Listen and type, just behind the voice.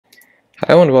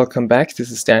Hello and welcome back.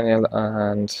 This is Daniel,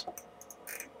 and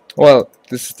well,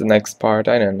 this is the next part.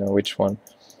 I don't know which one.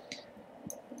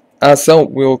 So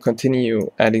we'll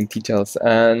continue adding details,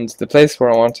 and the place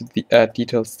where I want to add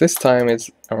details this time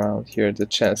is around here, the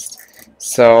chest.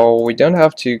 So we don't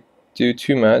have to do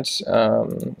too much.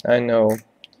 I know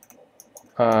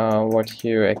what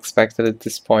you expected at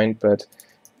this point, but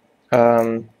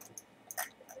um,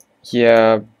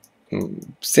 yeah,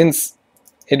 since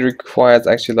it requires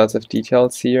actually lots of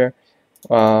details here,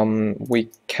 we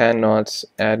cannot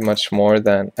add much more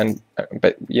than,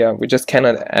 but yeah, we just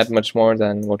cannot add much more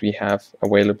than what we have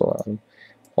available on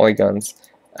polygons.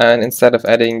 And instead of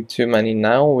adding too many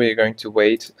now, we're going to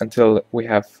wait until we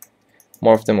have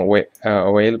more of them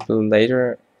available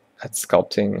later at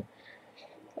sculpting.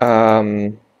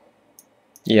 Yeah,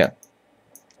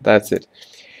 that's it.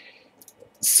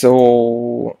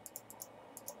 So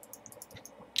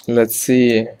let's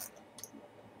see.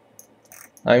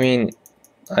 I mean,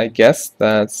 I guess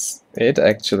that's it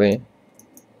actually.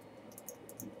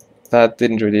 That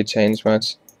didn't really change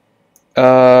much.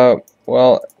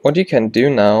 Well, what you can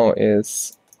do now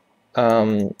is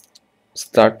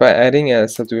start by adding a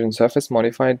subdivision surface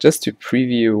modifier just to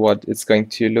preview what it's going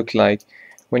to look like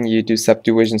when you do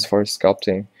subdivisions for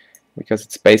sculpting, because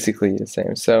it's basically the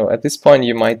same. So at this point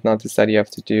you might notice that you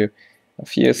have to do a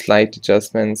few slight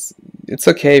adjustments. It's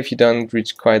okay if you don't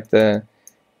reach quite the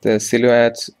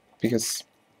silhouette, because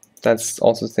that's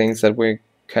also things that we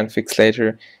can fix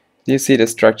later. You see the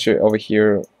structure over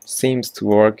here seems to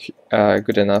work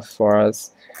good enough for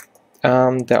us.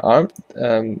 The arm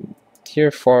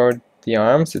here for the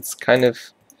arms, it's kind of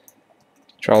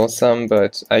troublesome,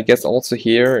 but I guess also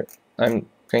here I'm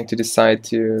going to decide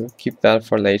to keep that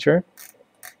for later.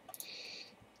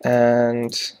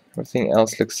 And everything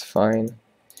else looks fine.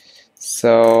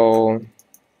 So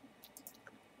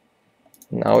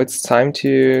now it's time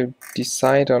to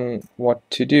decide on what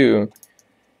to do.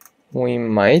 We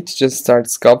might just start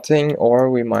sculpting, or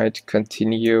we might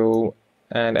continue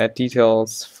and add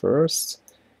details first.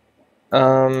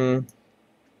 Now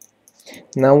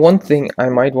one thing I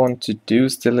might want to do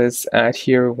still is add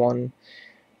here one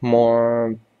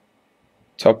more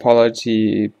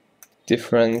topology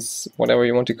difference, whatever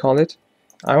you want to call it.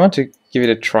 I want to give it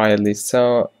a try at least.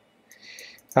 So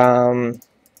what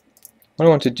I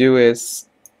want to do is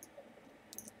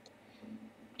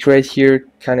create here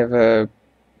kind of a,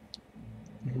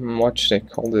 what should I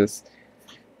call this?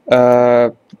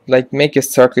 Like make a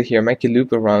circle here, make a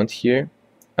loop around here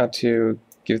to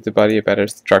give the body a better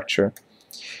structure.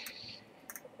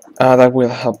 That will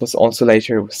help us also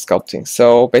later with sculpting.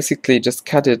 So basically just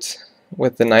cut it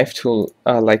with the knife tool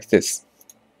like this.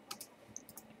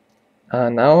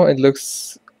 Now it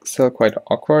looks still quite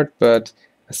awkward, but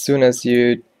as soon as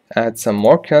you add some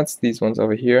more cuts, these ones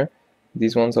over here,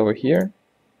 these ones over here,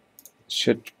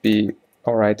 should be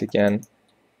alright again.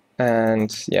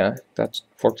 And yeah, that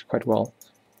worked quite well.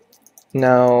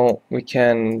 Now we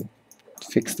can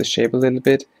fix the shape a little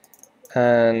bit,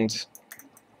 and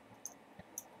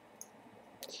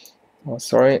oh,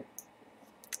 sorry.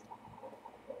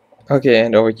 Okay,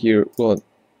 and over here we'll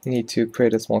need to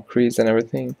create a small crease and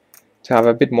everything to have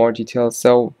a bit more detail.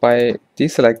 So by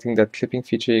deselecting that clipping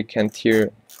feature, you can tear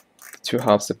the two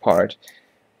halves apart.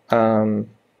 After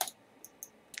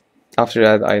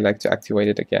that, I like to activate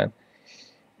it again.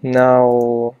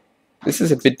 Now, this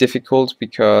is a bit difficult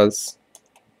because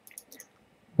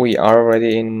we are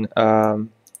already in.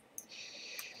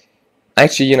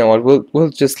 Actually, you know what? We'll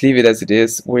just leave it as it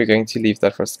is. We're going to leave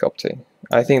that for sculpting.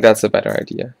 I think that's a better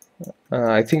idea.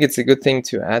 I think it's a good thing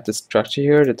to add the structure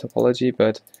here, the topology,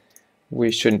 but we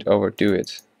shouldn't overdo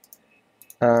it.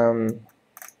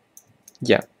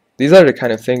 Yeah, these are the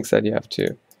kind of things that you have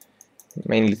to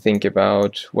mainly think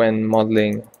about when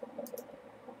modeling.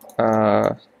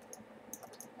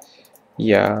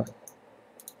 Yeah,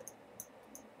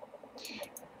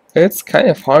 it's kind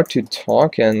of hard to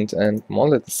talk and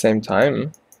model at the same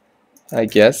time, I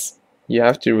guess. You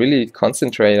have to really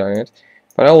concentrate on it,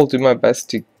 but I will do my best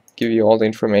to give you all the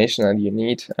information that you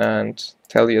need and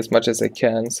tell you as much as I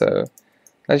can so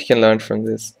that you can learn from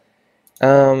this.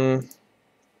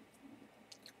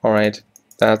 Alright,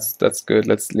 that's good.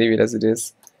 Let's leave it as it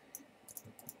is.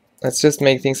 Let's just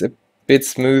make things a bit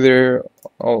smoother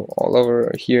all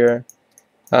over here,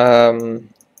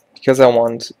 because I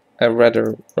want a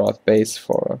rather broad base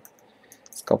for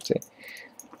sculpting.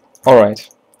 Alright,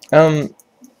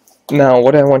 now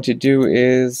what I want to do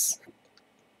is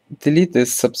delete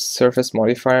this subsurface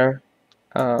modifier,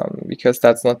 because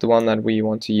that's not the one that we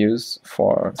want to use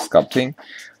for sculpting.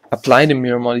 Apply the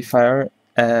mirror modifier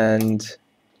and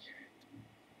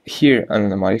here on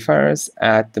the modifiers,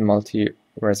 add the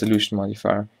multi-resolution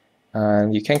modifier.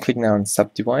 And you can click now on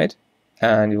subdivide,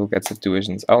 and you will get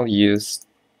subdivisions. I'll use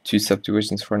 2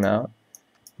 subdivisions for now.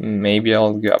 Maybe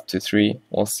I'll go up to 3,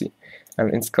 we'll see.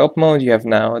 And in Sculpt mode, you have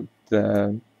now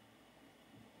the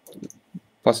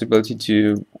possibility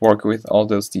to work with all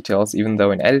those details, even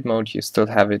though in edit mode you still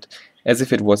have it as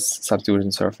if it was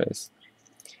subdivision surface.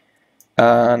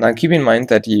 Now keep in mind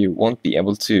that you won't be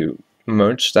able to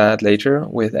merge that later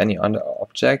with any other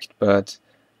object, but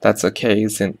that's okay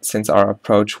since our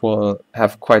approach will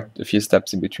have quite a few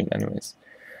steps in between anyways.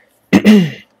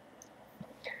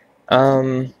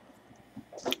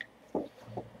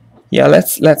 Yeah,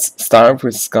 let's start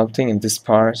with sculpting in this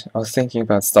part. I was thinking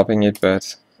about stopping it,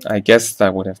 but I guess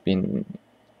that would have been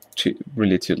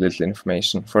really too little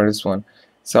information for this one.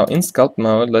 So in Sculpt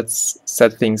mode, let's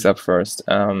set things up first.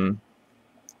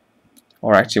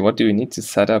 Or actually, what do we need to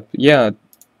set up? Yeah,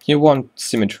 you want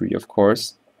symmetry, of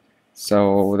course,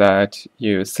 so that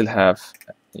you still have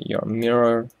your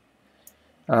mirror.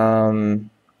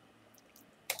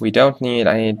 We don't need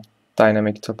any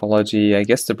dynamic topology. I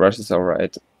guess the brush is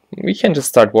alright. We can just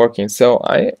start working. So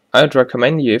I would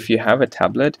recommend you, if you have a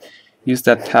tablet, use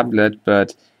that tablet,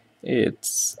 but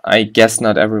I guess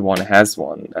not everyone has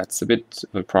one. That's a bit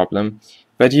of a problem.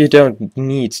 But you don't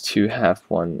need to have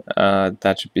one.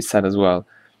 That should be said as well.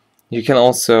 You can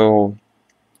also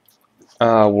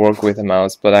work with a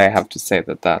mouse, but I have to say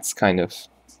that that's kind of,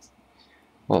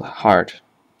 well, hard.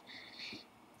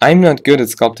 I'm not good at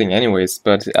sculpting anyways,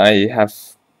 but I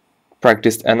have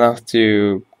practiced enough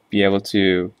to be able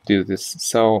to do this.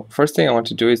 So first thing I want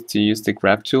to do is to use the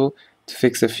grab tool to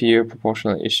fix a few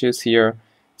proportional issues here.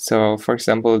 So for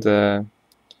example, the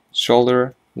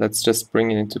shoulder, let's just bring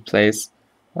it into place.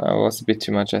 Was a bit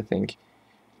too much, I think.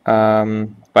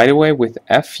 By the way, with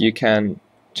F you can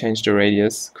change the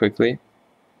radius quickly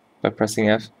by pressing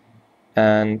F,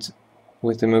 and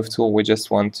with the move tool we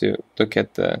just want to look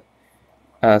at the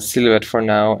silhouette for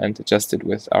now and adjust it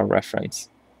with our reference.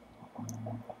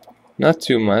 Not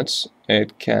too much,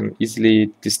 it can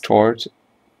easily distort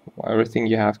everything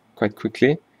you have quite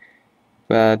quickly,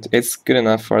 but it's good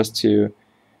enough for us to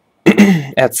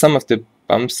add some of the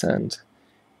bumps and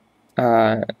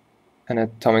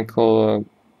anatomical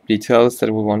details that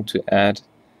we want to add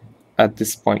at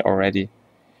this point already.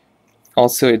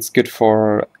 Also, it's good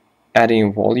for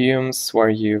adding volumes where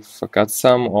you forgot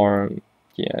some, or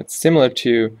yeah, it's similar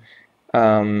to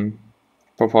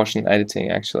proportional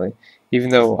editing actually, even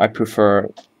though I prefer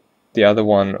the other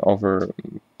one over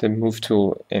the move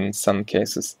tool in some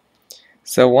cases.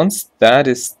 So once that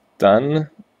is done,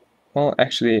 well,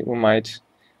 actually we might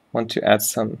want to add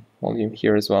some volume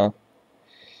here as well.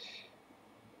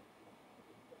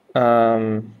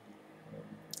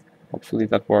 Hopefully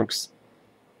that works.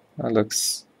 That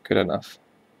looks good enough.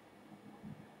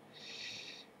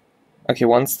 Okay,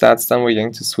 once that's done, we're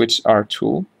going to switch our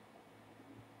tool,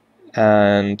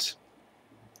 and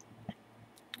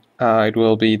it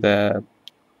will be the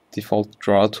default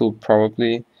draw tool,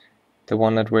 probably the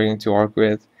one that we're going to work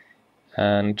with,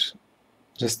 and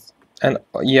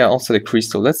yeah, also the crease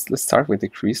tool. Let's start with the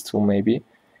crease tool maybe.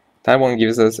 That one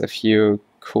gives us a few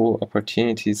cool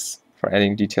opportunities for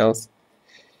adding details.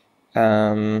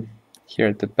 Here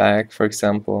at the back, for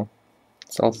example,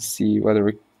 let's also see whether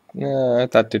we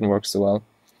that didn't work so well.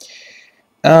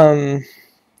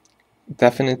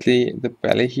 Definitely the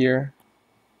belly here.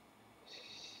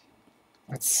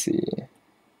 Let's see.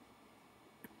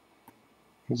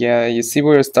 Yeah, you see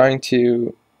we're starting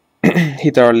to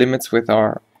hit our limits with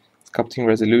our sculpting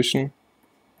resolution.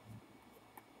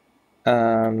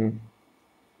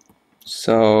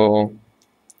 So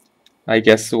I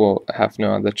guess we'll have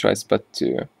no other choice but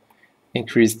to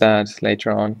increase that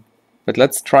later on. But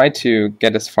let's try to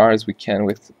get as far as we can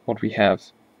with what we have.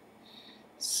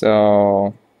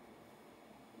 So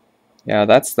yeah,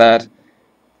 that's that.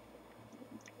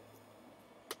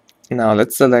 Now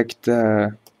let's select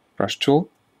the brush tool,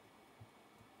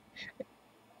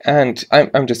 and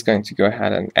I'm just going to go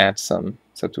ahead and add some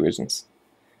subdivisions.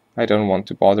 I don't want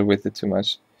to bother with it too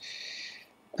much.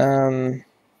 And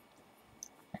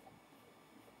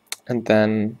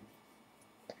then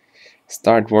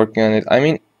start working on it. I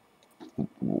mean,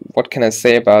 what can I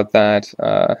say about that?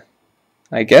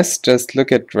 I guess just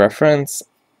look at reference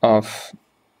of,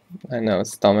 I know,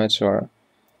 stomach or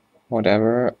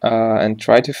whatever, and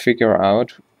try to figure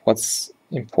out what's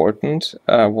important,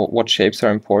 what shapes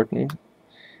are important,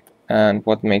 and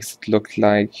what makes it look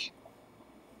like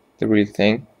the real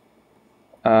thing.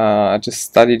 Just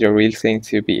study the real thing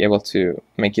to be able to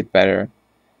make it better,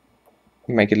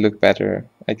 make it look better.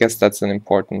 I guess that's an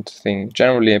important thing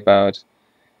generally about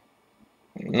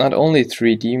not only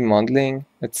 3D modeling,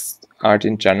 it's art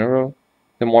in general.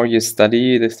 The more you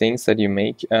study the things that you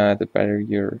make, the better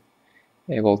you're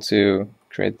able to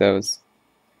create those.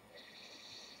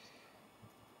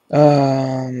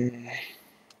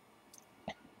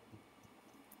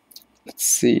 Let's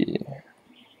see.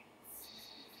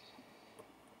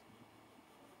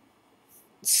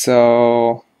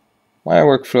 So my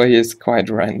workflow here is quite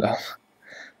random.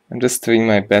 I'm just doing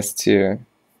my best to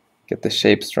get the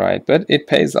shapes right, but it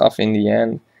pays off in the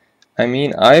end. I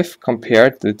mean, I've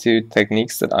compared the two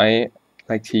techniques that I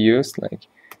like to use. Like,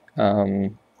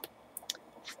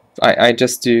 I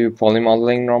just do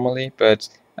polymodeling normally, but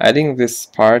adding this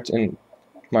part in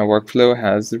my workflow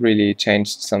has really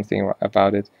changed something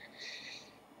about it.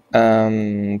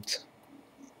 And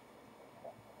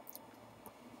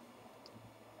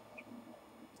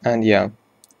yeah,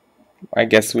 I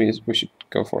guess we should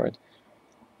go for it.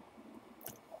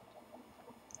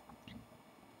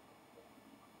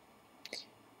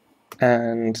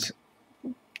 And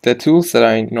the tools that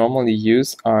I normally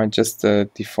use are just the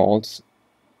default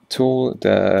tool,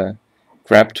 the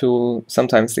grab tool,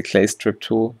 sometimes the clay strip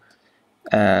tool,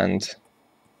 and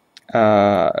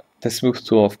the smooth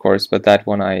tool, of course, but that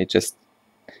one I just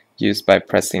use by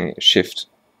pressing shift,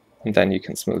 and then you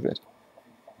can smooth it.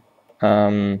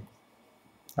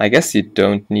 I guess you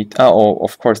don't need, oh,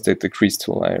 of course, the crease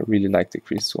tool. I really like the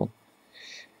crease tool.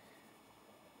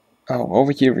 Oh,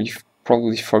 over here we've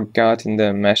probably forgotten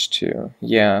the mesh too.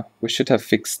 Yeah, we should have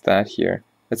fixed that here.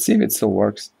 Let's see if it still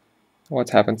works.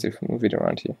 What happens if we move it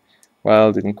around here? Well,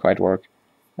 it didn't quite work.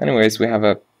 Anyways, we have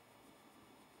it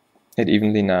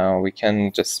evenly now. We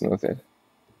can just smooth it.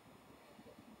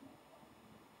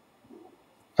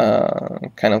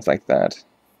 Kind of like that.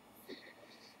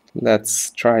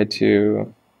 Let's try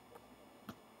to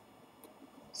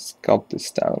sculpt this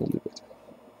down a little bit.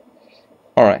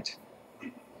 All right.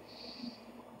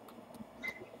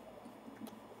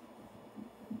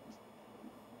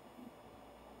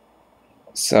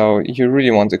 So you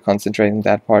really want to concentrate on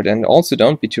that part, and also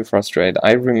don't be too frustrated.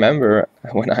 I remember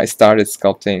when I started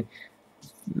sculpting,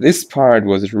 this part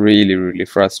was really, really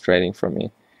frustrating for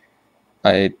me.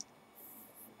 I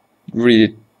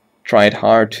really tried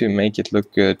hard to make it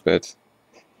look good, but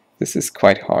this is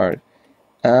quite hard.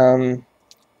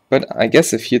 But I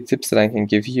guess a few tips that I can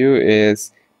give you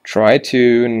is try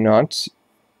to not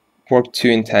work too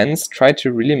intense. Try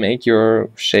to really make your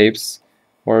shapes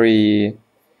very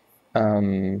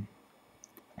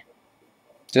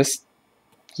just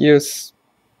use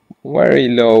very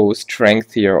low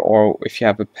strength here, or if you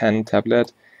have a pen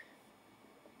tablet,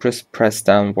 press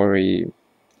down very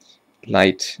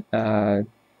light.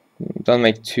 Don't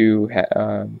make too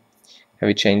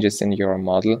heavy changes in your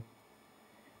model,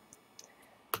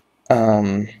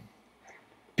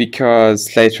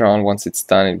 because later on, once it's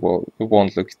done, it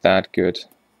won't look that good,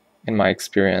 in my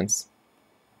experience.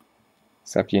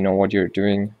 Except you know what you're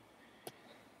doing.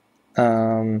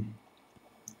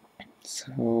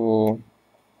 So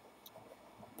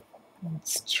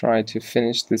let's try to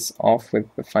finish this off with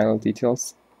the final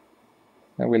details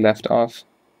that we left off.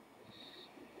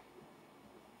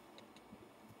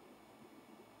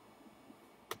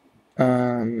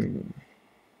 I'm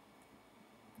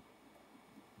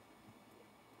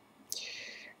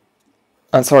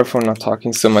sorry for not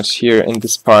talking so much here in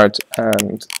this part,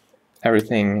 and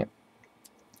everything.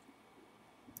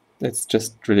 It's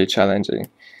just really challenging.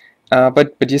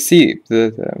 But you see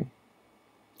the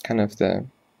kind of the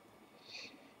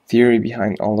theory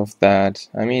behind all of that.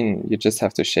 I mean, you just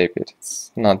have to shape it.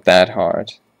 It's not that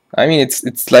hard. I mean,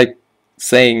 it's like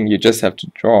saying you just have to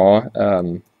draw.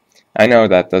 I know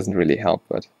that doesn't really help,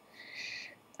 but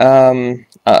I'm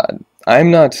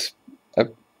not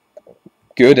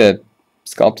good at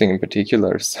sculpting in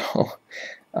particular, so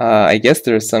I guess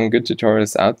there are some good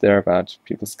tutorials out there about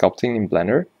people sculpting in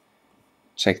Blender.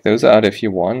 Check those out if you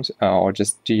want, or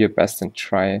just do your best and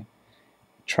try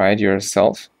it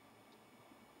yourself.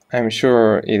 I'm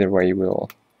sure either way you will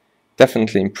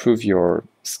definitely improve your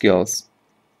skills.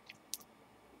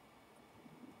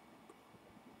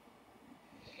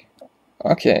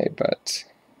 Okay, but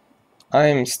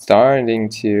I'm starting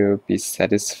to be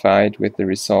satisfied with the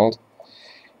result.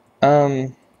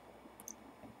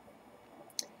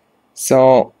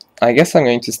 So I guess I'm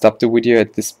going to stop the video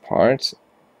at this point,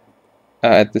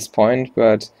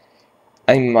 but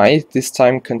I might this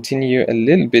time continue a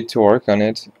little bit to work on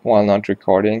it while not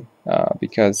recording,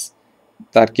 because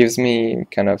that gives me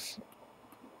kind of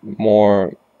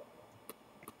more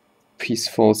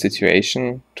peaceful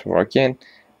situation to work in.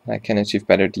 I can achieve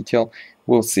better detail.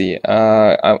 We'll see.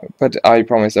 But I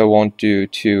promise I won't do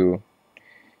too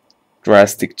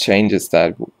drastic changes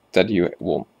that you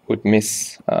would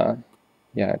miss.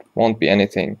 Yeah, it won't be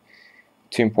anything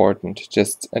too important,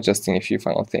 just adjusting a few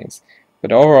final things.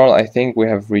 But overall, I think we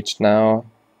have reached now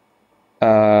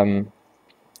a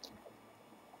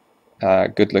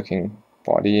good looking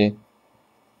body,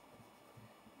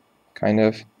 kind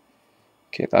of.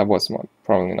 Okay, that was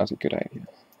probably not a good idea.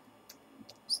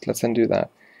 So let's undo that.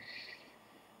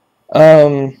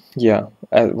 Yeah,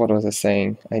 what was I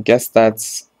saying? I guess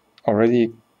that's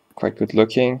already quite good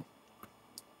looking,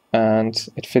 and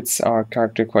it fits our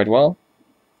character quite well.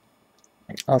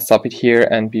 I'll stop it here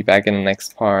and be back in the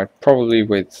next part, probably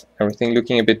with everything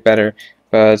looking a bit better.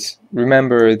 But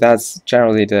remember, that's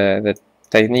generally the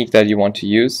technique that you want to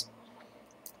use.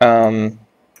 And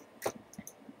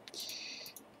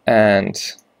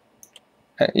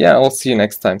yeah, I'll see you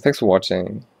next time. Thanks for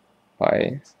watching.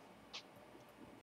 Bye.